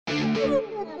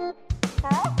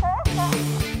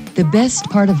The best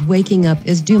part of waking up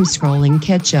is doom scrolling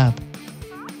catch-up.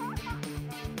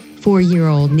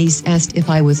 4-year-old niece asked if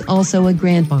I was also a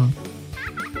grandma.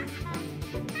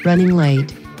 Running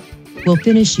late. Will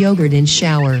finish yogurt in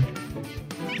shower.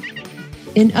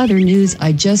 In other news,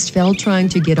 I just fell trying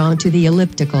to get onto the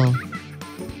elliptical.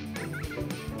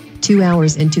 2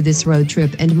 hours into this road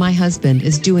trip and my husband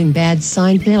is doing bad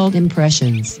Seinfeld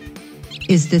impressions.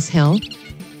 Is this hell?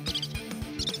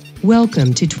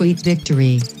 Welcome to Tweet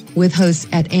Victory, with hosts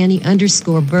at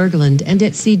Annie_Berglund and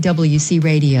at CWC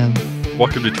Radio.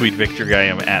 Welcome to Tweet Victory. I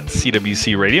am at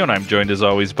CWC Radio, and I'm joined as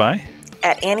always by...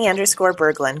 at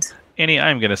Annie_Berglund. Annie,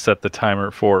 I'm going to set the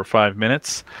timer for 5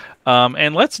 minutes.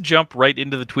 And let's jump right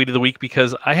into the tweet of the week,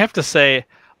 because I have to say,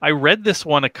 I read this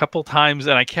one a couple times,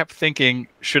 and I kept thinking,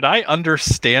 should I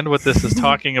understand what this is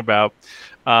talking about?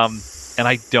 And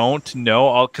I don't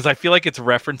know, because I feel like it's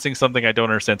referencing something I don't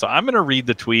understand. So I'm going to read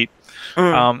the tweet,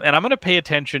 and I'm going to pay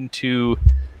attention to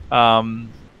the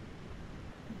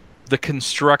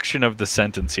construction of the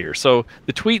sentence here. So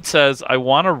the tweet says, I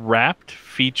want a wrapped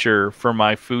feature for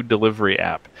my food delivery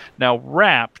app. Now,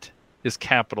 wrapped is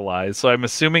capitalized, so I'm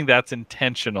assuming that's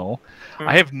intentional.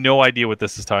 I have no idea what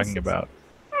this is talking about.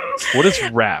 What is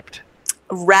wrapped?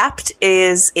 Wrapped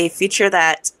is a feature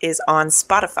that is on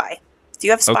Spotify. Do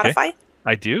you have Spotify? Okay.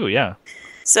 I do, yeah.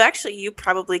 So actually, you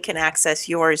probably can access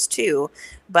yours too.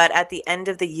 But at the end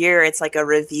of the year, it's like a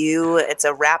review. It's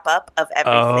a wrap up of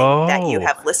everything that you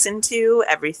have listened to,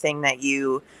 everything that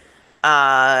you,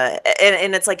 and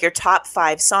it's like your top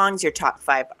 5 songs, your top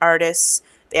 5 artists.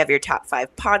 They have your top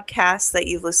 5 podcasts that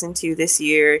you've listened to this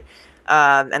year.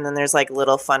 And then there's like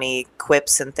little funny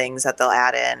quips and things that they'll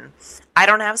add in. I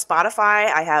don't have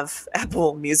Spotify. I have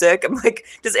Apple Music. I'm like,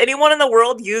 does anyone in the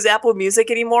world use Apple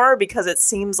Music anymore? Because it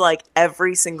seems like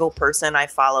every single person I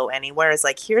follow anywhere is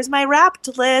like, here's my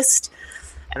Wrapped list.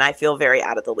 And I feel very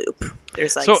out of the loop.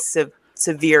 There's like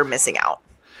severe missing out.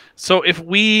 So if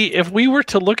we were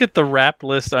to look at the Wrapped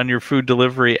list on your food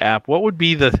delivery app, what would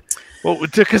be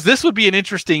because this would be an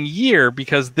interesting year,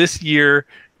 because this year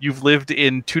you've lived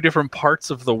in 2 different parts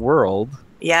of the world.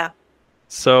 Yeah.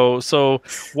 So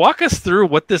walk us through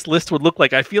what this list would look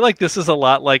like. I feel like this is a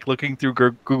lot like looking through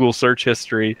Google search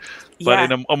history, but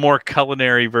in a more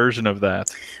culinary version of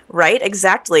that. Right,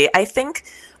 exactly. I think,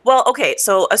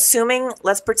 so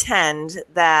let's pretend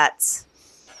that,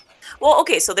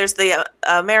 so there's the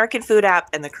American food app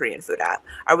and the Korean food app.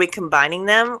 Are we combining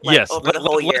them over the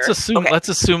whole year? Let's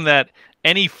assume that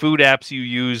any food apps you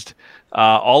used,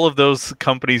 all of those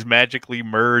companies magically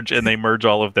merge, and they merge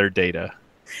all of their data.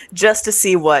 Just to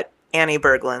see what Annie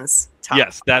Berglund's top.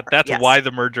 Yes, that's why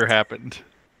the merger happened.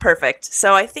 Perfect.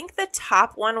 So I think the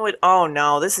top one would... Oh,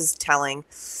 no, this is telling.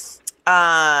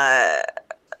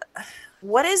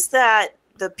 What is that?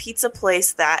 The pizza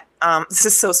place that... this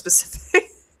is so specific.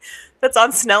 That's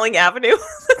on Snelling Avenue.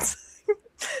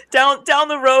 down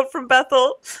the road from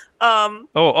Bethel.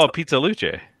 Pizza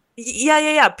Luce.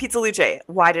 Yeah. Pizza Luce.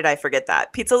 Why did I forget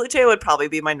that? Pizza Luce would probably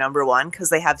be my number one, because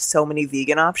they have so many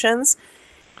vegan options.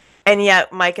 And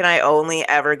yet, Mike and I only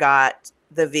ever got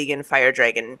the vegan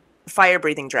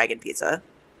fire-breathing dragon pizza.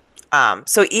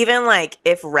 So even like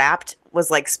if Wrapped was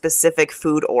like specific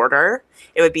food order,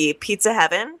 it would be Pizza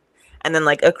Heaven, and then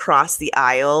like across the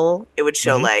aisle, it would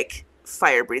show like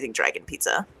fire-breathing dragon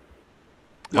pizza.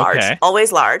 Large,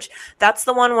 always large. That's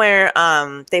the one where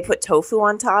they put tofu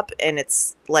on top, and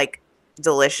it's like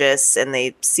delicious, and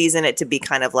they season it to be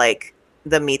kind of like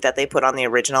the meat that they put on the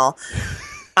original.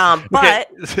 But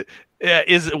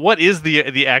what is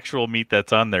the actual meat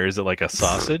that's on there? Is it like a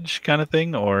sausage kind of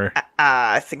thing, or?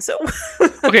 I think so.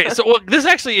 Okay, so this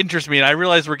actually interests me, and I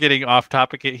realize we're getting off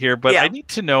topic here, but I need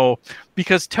to know,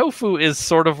 because tofu is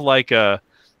sort of like a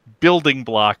building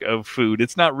block of food.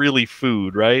 It's not really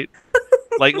food, right?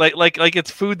 like it's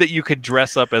food that you could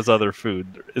dress up as other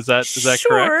food. Is that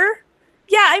correct?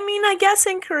 Yeah, I mean, I guess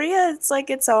in Korea it's like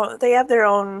they have their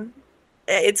own.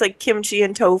 It's like kimchi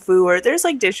and tofu, or there's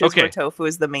like dishes where tofu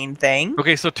is the main thing.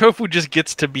 Okay, so tofu just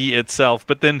gets to be itself,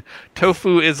 but then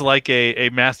tofu is like a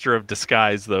master of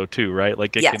disguise, though, too, right?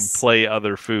 Like it can play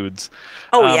other foods.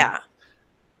 Oh, yeah.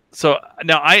 So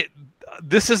now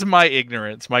this is my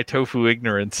ignorance, my tofu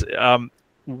ignorance.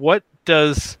 What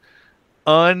does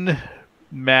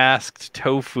unmasked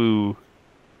tofu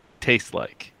taste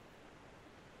like?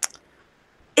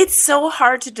 It's so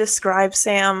hard to describe,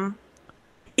 Sam.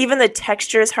 Even the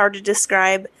texture is hard to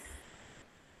describe.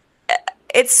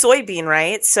 It's soybean,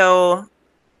 right? So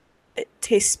it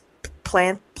tastes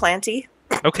planty.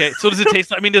 Okay, so does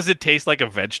it taste like a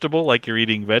vegetable, like you're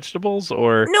eating vegetables,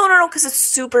 or? No, because it's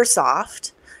super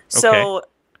soft. So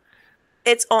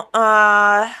It's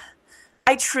I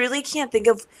truly can't think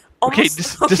of.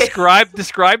 Almost, Okay,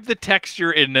 describe the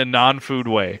texture in a non-food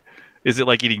way. Is it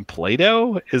like eating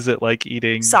Play-Doh? Is it like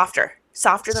eating softer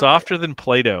than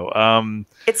Play-Doh?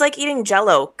 It's like eating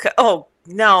Jello. Oh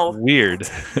no, weird.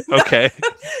 Okay,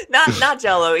 not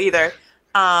Jello either.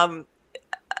 Like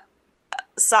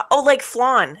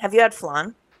flan. Have you had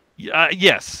flan?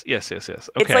 yes. Okay.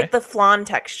 It's like the flan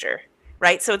texture,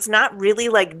 right? So it's not really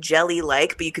like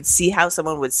jelly-like, but you could see how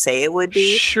someone would say it would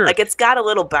be. Sure. Like it's got a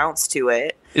little bounce to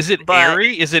it. Is it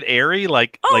airy? Is it airy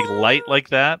like light like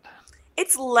that?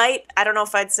 It's light. I don't know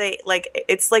if I'd say like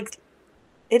it's like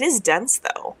it is dense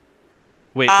though.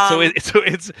 Wait, so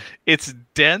it's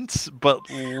dense but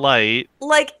light.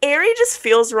 Like airy just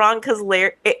feels wrong because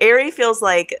airy feels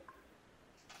like.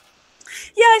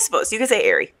 Yeah, I suppose you could say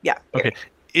airy. Yeah. Airy. Okay.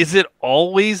 Is it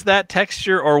always that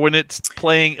texture, or when it's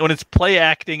play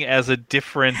acting as a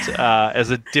different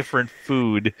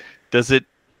food,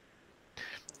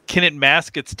 can it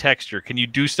mask its texture? Can you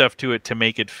do stuff to it to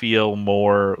make it feel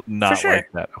more not like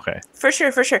that? Okay. For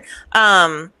sure.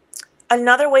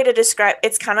 Another way to describe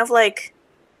it's kind of like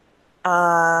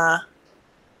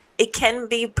it can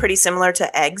be pretty similar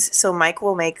to eggs. So Mike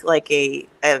will make like a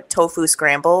tofu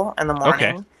scramble in the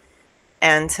morning. Okay.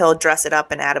 And he'll dress it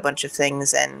up and add a bunch of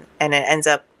things, and it ends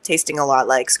up tasting a lot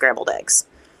like scrambled eggs.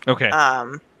 Okay.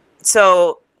 But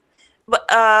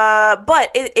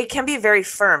it can be very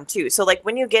firm too. So like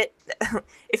when you get,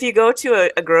 if you go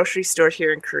to a grocery store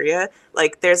here in Korea,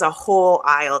 like there's a whole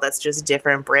aisle that's just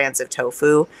different brands of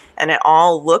tofu, and it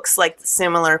all looks like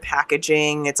similar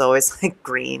packaging. It's always like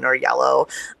green or yellow,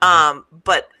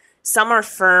 but. Some are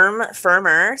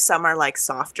firmer, some are like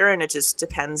softer, and it just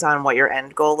depends on what your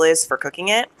end goal is for cooking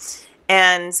it.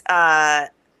 And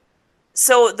so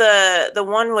the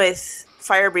one with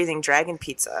fire-breathing dragon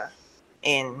pizza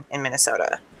in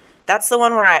Minnesota, that's the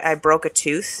one where I broke a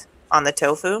tooth on the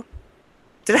tofu.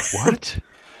 What?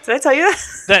 Did I tell you that?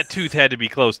 That tooth had to be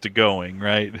close to going,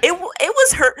 right? It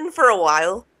was hurting for a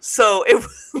while, so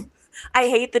I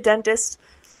hate the dentist,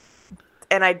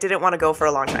 and I didn't want to go for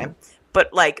a long time.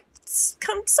 But like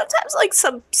sometimes like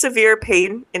some severe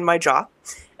pain in my jaw,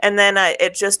 and then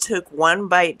it just took one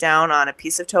bite down on a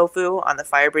piece of tofu on the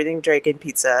fire-breathing dragon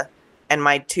pizza, and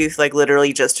my tooth like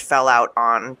literally just fell out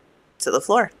on to the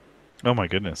floor. Oh my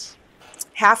goodness!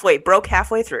 Broke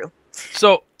halfway through.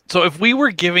 So if we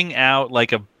were giving out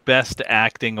like a best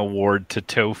acting award to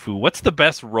tofu, what's the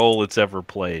best role it's ever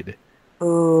played?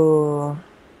 Ooh,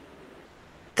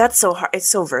 that's so hard. It's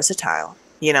so versatile,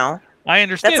 you know. I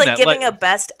understand that's that. Giving a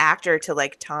best actor to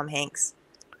like Tom Hanks,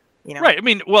 you know. Right. I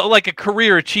mean, well, like a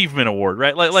career achievement award,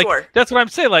 right? Like sure. That's what I'm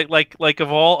saying. Like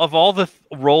of all the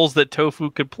roles that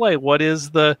tofu could play, what is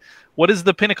the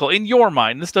pinnacle in your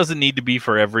mind? This doesn't need to be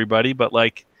for everybody, but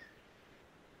like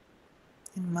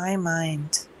in my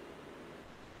mind,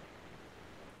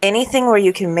 anything where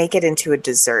you can make it into a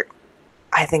dessert,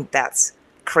 I think that's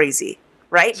crazy,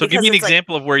 right? So give me an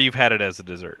example of where you've had it as a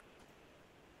dessert.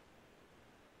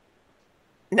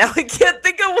 Now I can't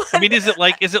think of one. I mean, is it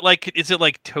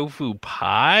like tofu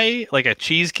pie, like a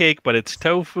cheesecake, but it's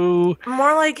tofu?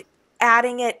 More like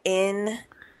adding it in,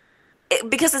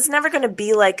 because it's never going to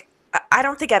be like. I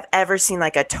don't think I've ever seen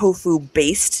like a tofu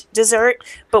based dessert,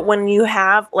 but when you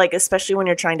have like, especially when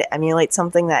you're trying to emulate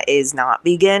something that is not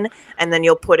vegan, and then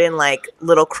you'll put in like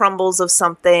little crumbles of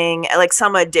something, like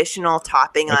some additional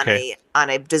topping on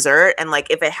a dessert, and like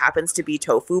if it happens to be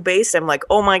tofu based, I'm like,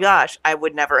 oh my gosh, I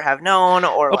would never have known.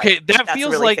 Or okay, like, that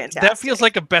feels really like fantastic. That feels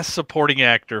like a best supporting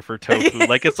actor for tofu.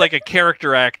 Like it's like a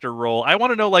character actor role. I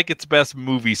want to know like its best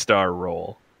movie star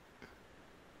role.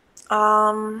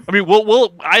 I mean,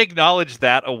 I acknowledge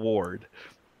that award,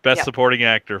 best supporting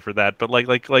actor for that. But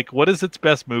like, what is its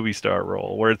best movie star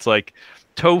role where it's like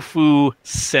tofu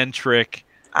centric,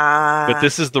 but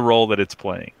this is the role that it's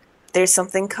playing? There's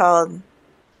something called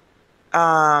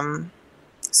sundubu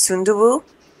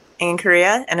in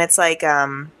Korea, and it's like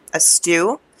a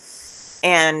stew,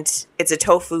 and it's a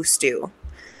tofu stew.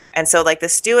 And so, like, the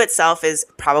stew itself is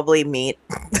probably meat.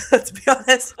 Let's be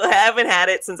honest. I haven't had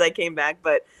it since I came back,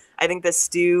 but I think the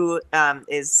stew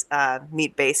is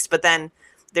meat-based. But then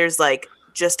there's, like,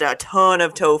 just a ton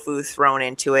of tofu thrown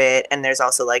into it. And there's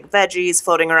also, like, veggies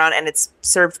floating around. And it's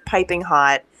served piping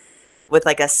hot with,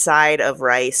 like, a side of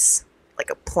rice,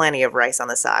 like, plenty of rice on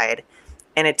the side.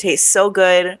 And it tastes so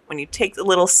good when you take the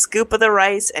little scoop of the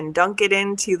rice and dunk it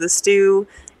into the stew.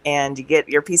 And you get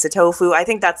your piece of tofu. I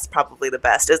think that's probably the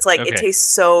best. It's like, It tastes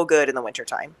so good in the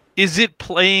wintertime. Is it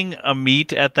playing a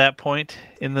meat at that point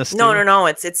in the stew? No.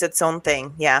 It's its own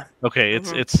thing. Yeah. Okay.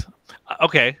 It's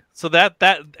okay. So that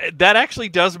actually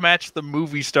does match the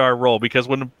movie star role, because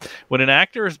when an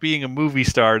actor is being a movie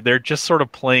star, they're just sort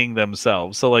of playing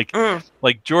themselves. So like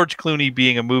George Clooney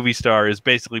being a movie star is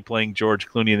basically playing George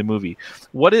Clooney in the movie.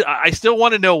 I still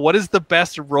want to know, what is the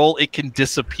best role it can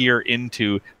disappear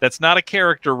into that's not a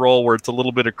character role where it's a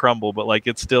little bit of crumble, but like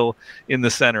it's still in the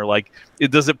center? Like,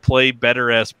 does it play better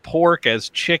as pork, as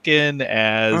chicken,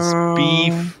 as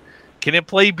beef? Can it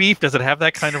play beef? Does it have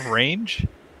that kind of range?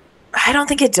 I don't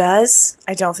think it does.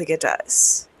 I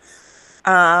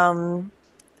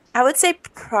would say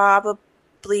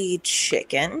probably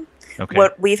chicken. Okay.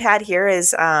 What we've had here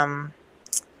is like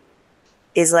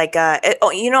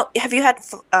have you had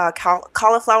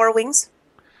cauliflower wings?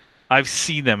 I've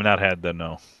seen them, not had them.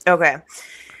 No. Okay.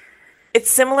 It's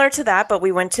similar to that, but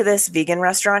we went to this vegan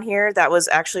restaurant here that was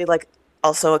actually like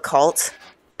also a cult.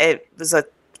 It was the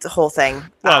whole thing.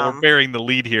 Well, we're bearing the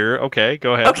lead here. Okay,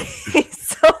 go ahead. Okay,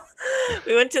 so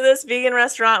we went to this vegan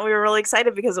restaurant. We were really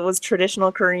excited because it was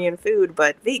traditional Korean food,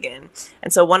 but vegan.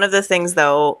 And so one of the things,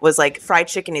 though, was like fried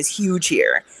chicken is huge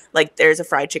here. Like there's a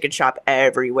fried chicken shop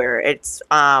everywhere. It's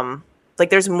like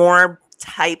there's more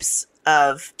types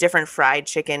of different fried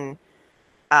chicken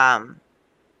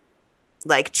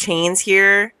like chains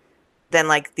here than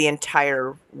like the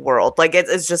entire world. Like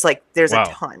it's just like there's a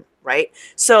ton, right?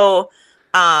 So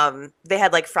they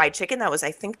had like fried chicken that was,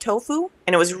 I think, tofu,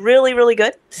 and it was really, really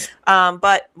good.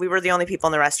 But we were the only people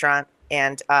in the restaurant,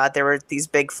 and there were these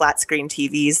big flat screen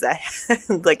TVs that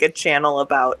had like a channel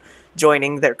about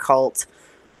joining their cult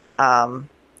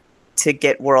to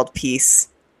get world peace.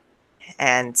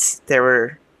 And there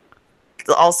were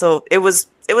also, it was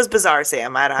bizarre,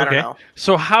 Sam. I don't know.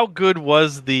 So how good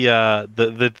was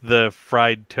the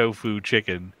fried tofu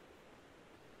chicken?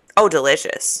 Oh,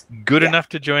 delicious. Good enough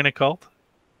to join a cult?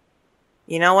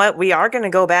 You know what? We are going to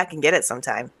go back and get it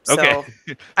sometime. So okay.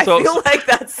 I feel like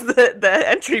that's the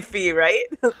entry fee, right?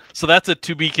 So that's a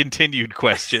to be continued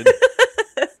question.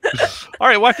 All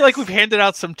right. Well, I feel like we've handed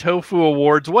out some tofu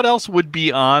awards. What else would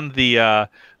be on the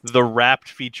Wrapped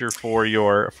feature for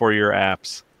your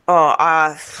apps? Oh,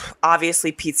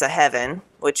 obviously Pizza Heaven,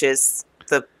 which is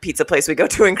the pizza place we go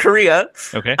to in Korea.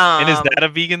 Okay. And is that a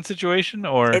vegan situation,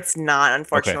 or? It's not,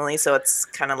 unfortunately. Okay. So it's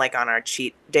kind of like on our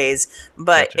cheat days,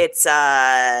 but gotcha. It's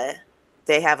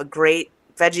they have a great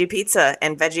veggie pizza,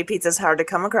 and veggie pizza is hard to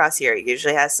come across here. It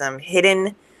usually has some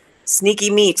hidden sneaky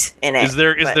meat in it. Is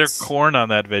there corn on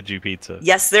that veggie pizza?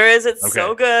 Yes, there is. It's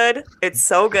so good. It's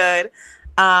so good.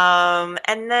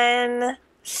 And then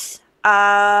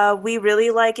we really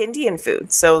like Indian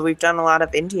food, so we've done a lot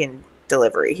of Indian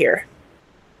delivery here.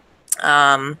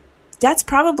 That's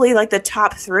probably like the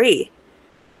top 3.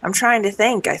 I'm trying to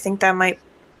think. I think that might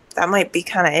be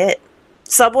kind of it.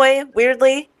 Subway,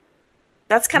 weirdly,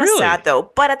 that's kind of sad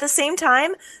though. But at the same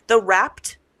time, the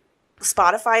Wrapped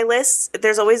Spotify lists,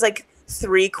 there's always like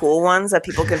 3 cool ones that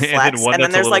people can flex, and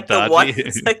then there's like the one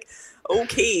that's like,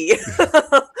 okay.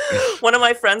 One of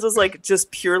my friends was like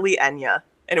just purely Enya,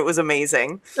 and it was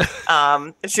amazing.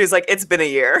 And she was like, it's been a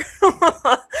year.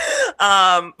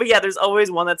 But yeah, there's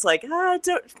always one that's like,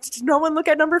 did no one look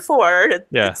at number 4?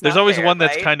 Yeah, there's always one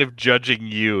that's kind of judging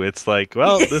you. It's like,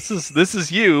 well, this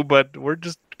is you, but we're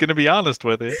just going to be honest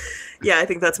with it. Yeah, I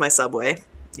think that's my Subway.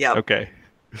 Yeah. Okay.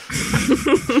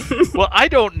 Well, I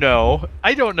don't know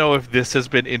if this has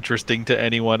been interesting to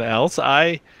anyone else.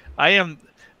 I am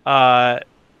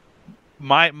my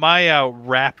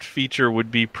Wrapped feature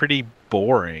would be pretty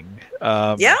boring.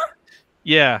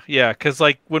 Yeah, because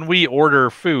like when we order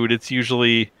food, it's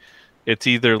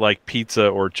either like pizza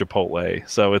or Chipotle,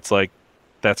 so it's like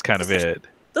that's kind of it.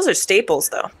 Those are staples,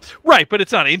 though. Right, but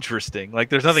it's not interesting. Like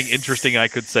there's nothing interesting I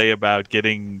could say about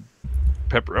getting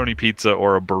pepperoni pizza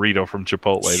or a burrito from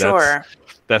Chipotle. Sure.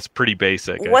 That's pretty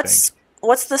basic. What's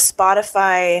the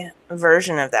Spotify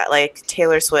version of that? Like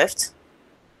Taylor Swift?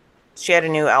 She had a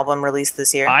new album released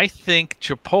this year. I think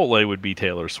Chipotle would be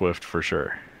Taylor Swift for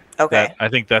sure. Okay. I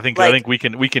think we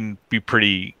can be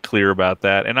pretty clear about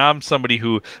that. And I'm somebody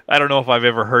who, I don't know if I've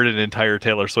ever heard an entire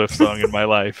Taylor Swift song in my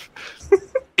life.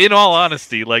 In all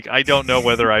honesty, like I don't know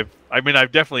whether I've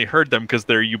definitely heard them because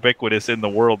they're ubiquitous in the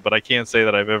world, but I can't say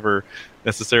that I've ever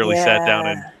necessarily sat down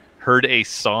and heard a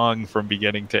song from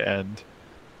beginning to end.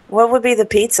 What would be the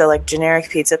pizza? Like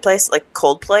generic pizza place? Like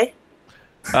Coldplay?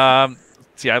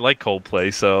 See, I like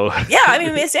Coldplay, so yeah. I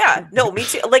mean, no, me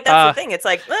too. Like that's the thing. It's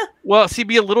like, well, see,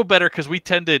 be a little better because we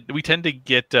tend to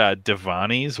get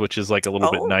Devani's, which is like a little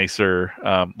bit nicer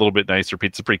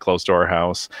pizza, pretty close to our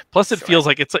house. Plus, it feels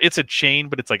like it's a chain,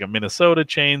 but it's like a Minnesota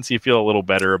chain, so you feel a little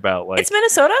better about like it's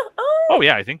Minnesota. Oh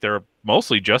yeah, I think they're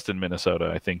mostly just in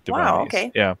Minnesota. I think Devani's. Wow.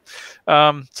 Okay. Yeah.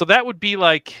 So that would be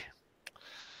like.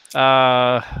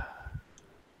 I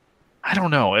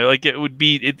don't know. Like it would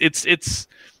be.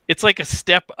 It's like a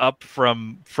step up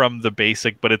from the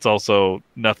basic, but it's also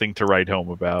nothing to write home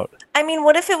about. I mean,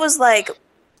 what if it was like,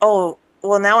 oh,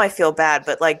 well, now I feel bad,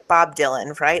 but like Bob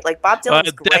Dylan, right? Like Bob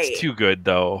Dylan's great. That's too good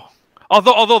though.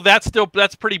 Although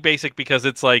that's pretty basic because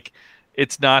it's like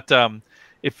it's not.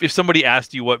 If somebody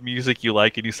asked you what music you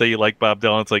like and you say you like Bob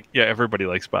Dylan, it's like, yeah, everybody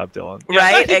likes Bob Dylan. Yeah,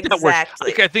 right?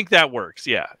 Exactly. I think that works.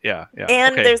 Yeah. And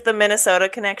okay. There's the Minnesota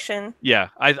connection. Yeah,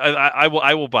 I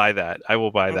will buy that. I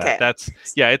will buy that. Okay. That's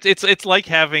It's like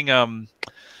having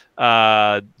like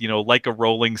a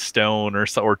Rolling Stone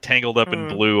or Tangled Up in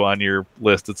Blue on your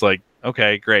list. It's like,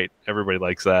 okay, great, everybody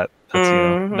likes that.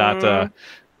 That's not.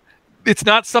 It's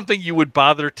not something you would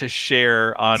bother to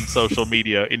share on social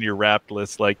media in your Wrapped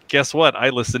list. Like, guess what? I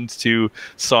listened to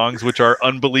songs which are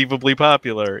unbelievably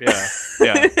popular. Yeah.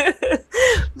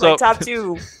 My top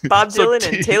two: Bob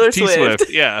Dylan and Taylor Swift.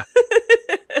 Yeah.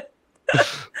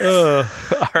 All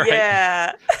right.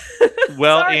 Yeah.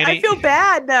 Well, sorry, Annie, I feel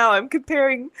bad now. I'm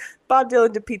comparing Bob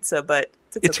Dylan to pizza, but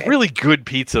it's okay. Really good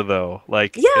pizza, though.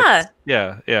 Like, yeah.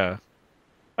 I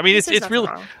mean, it's really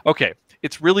wrong. Okay.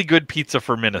 It's really good pizza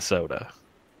for Minnesota.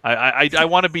 I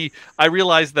want to be. I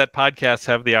realize that podcasts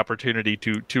have the opportunity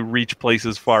to reach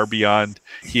places far beyond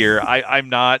here. I'm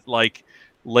not like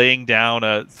throwing down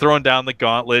the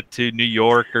gauntlet to New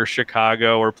York or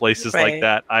Chicago or places like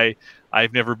that.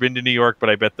 I've never been to New York,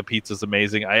 but I bet the pizza's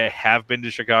amazing. I have been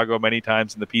to Chicago many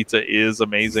times, and the pizza is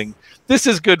amazing. This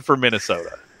is good for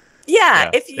Minnesota. Yeah,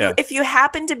 if you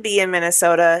happen to be in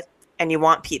Minnesota and you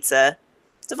want pizza,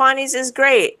 Devani's is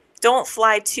great. Don't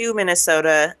fly to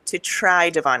Minnesota to try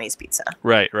Devani's pizza.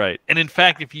 Right. And in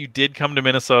fact, if you did come to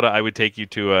Minnesota, I would take you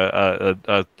to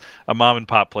a mom and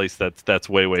pop place that's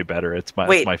way better. It's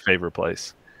my favorite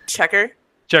place.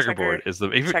 Checkerboard is the.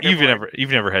 You've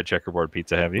never had Checkerboard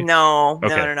pizza, have you? No.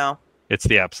 Okay. No. It's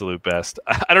the absolute best.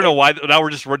 I don't know why. Now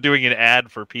we're doing an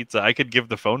ad for pizza. I could give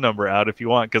the phone number out if you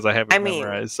want because I have it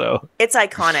memorized. So it's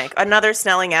iconic. Another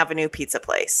Snelling Avenue pizza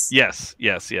place. Yes.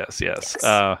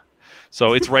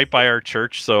 So it's right by our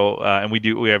church. So and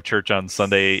we have church on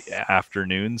Sunday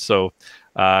afternoon. So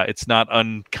it's not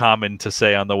uncommon to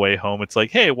say on the way home, it's like,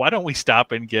 hey, why don't we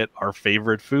stop and get our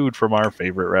favorite food from our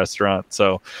favorite restaurant?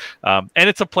 So and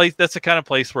it's a place that's the kind of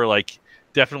place where like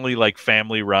definitely like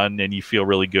family run, and you feel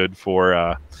really good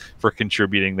for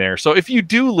contributing there. So if you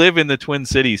do live in the Twin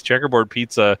Cities, Checkerboard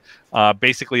Pizza,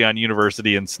 basically on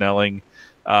University and Snelling,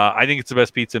 I think it's the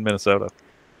best pizza in Minnesota.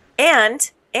 And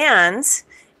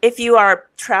if you are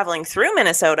traveling through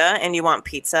Minnesota and you want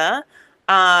pizza,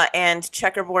 and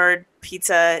Checkerboard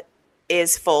Pizza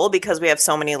is full because we have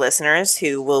so many listeners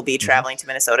who will be traveling to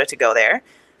Minnesota to go there,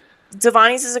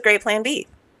 Devani's is a great plan B.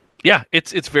 Yeah,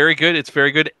 it's very good. It's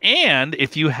very good. And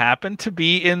if you happen to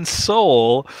be in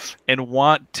Seoul and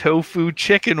want tofu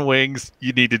chicken wings,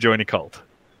 you need to join a cult.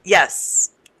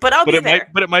 Yes, but I'll be there.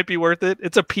 But it might be worth it.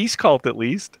 It's a peace cult at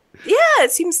least. Yeah,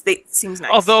 it seems nice.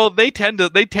 Although they tend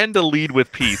to lead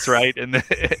with peace, right? And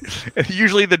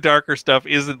usually the darker stuff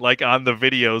isn't like on the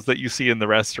videos that you see in the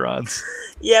restaurants.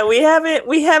 Yeah, we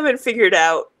haven't figured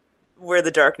out where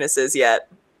the darkness is yet.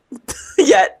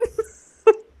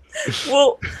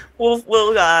 We'll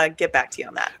get back to you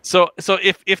on that. So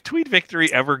if Tweet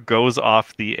Victory ever goes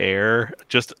off the air,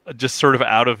 just sort of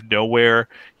out of nowhere,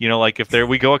 like if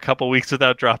we go a couple weeks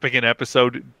without dropping an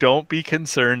episode, don't be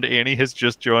concerned. Annie has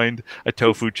just joined a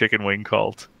tofu chicken wing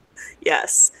cult.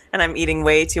 Yes, and I'm eating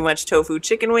way too much tofu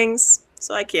chicken wings,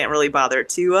 so I can't really bother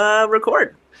to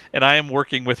record. And I am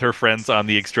working with her friends on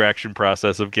the extraction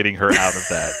process of getting her out of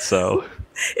that. So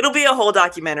it'll be a whole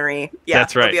documentary. Yeah,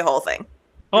 that's right. It'll be a whole thing.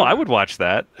 Oh, I would watch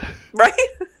that. Right?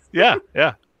 Yeah.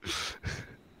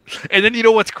 And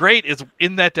then what's great is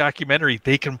in that documentary,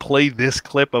 they can play this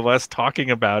clip of us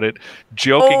talking about it,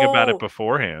 joking about it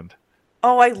beforehand.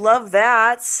 Oh, I love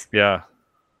that. Yeah.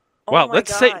 Well,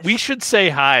 we should say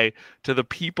hi to the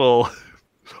people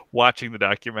watching the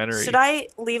documentary. Should I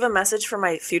leave a message for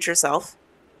my future self?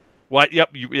 What?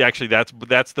 Yep. Actually, that's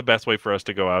the best way for us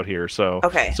to go out here. So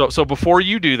okay. So before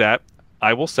you do that,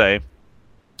 I will say,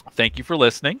 thank you for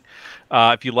listening.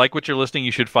 If you like what you're listening,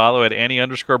 you should follow at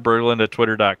Annie_Berglund at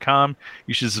Twitter.com.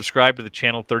 You should subscribe to the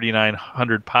Channel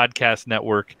 3900 Podcast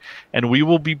Network. And we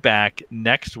will be back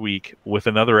next week with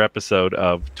another episode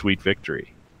of Tweet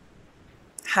Victory.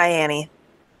 Hi, Annie.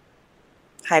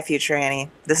 Hi, future Annie.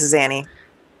 This is Annie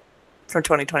from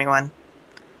 2021.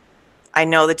 I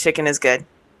know the chicken is good.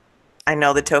 I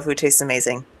know the tofu tastes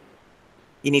amazing.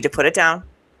 You need to put it down.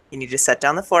 You need to set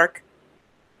down the fork.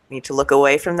 You need to look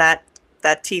away from that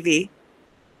TV. You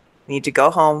need to go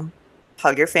home,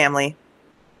 hug your family,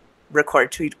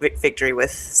 record Tweet Victory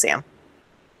with Sam.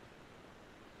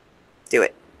 Do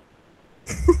it.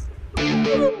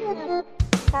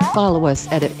 Follow us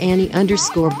at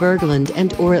Annie_Berglund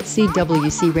and or at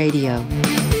CWC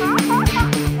Radio.